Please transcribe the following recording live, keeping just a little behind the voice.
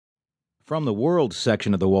From the World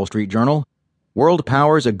section of the Wall Street Journal, World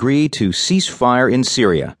Powers Agree to Cease Fire in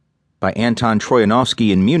Syria, by Anton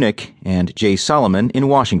Troianovski in Munich and J. Solomon in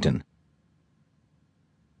Washington.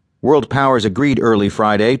 World powers agreed early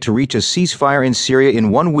Friday to reach a ceasefire in Syria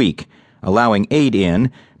in 1 week, allowing aid in,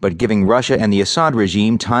 but giving Russia and the Assad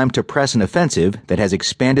regime time to press an offensive that has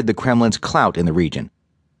expanded the Kremlin's clout in the region.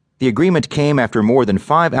 The agreement came after more than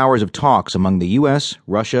 5 hours of talks among the U.S.,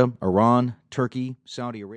 Russia, Iran, Turkey, Saudi Arabia,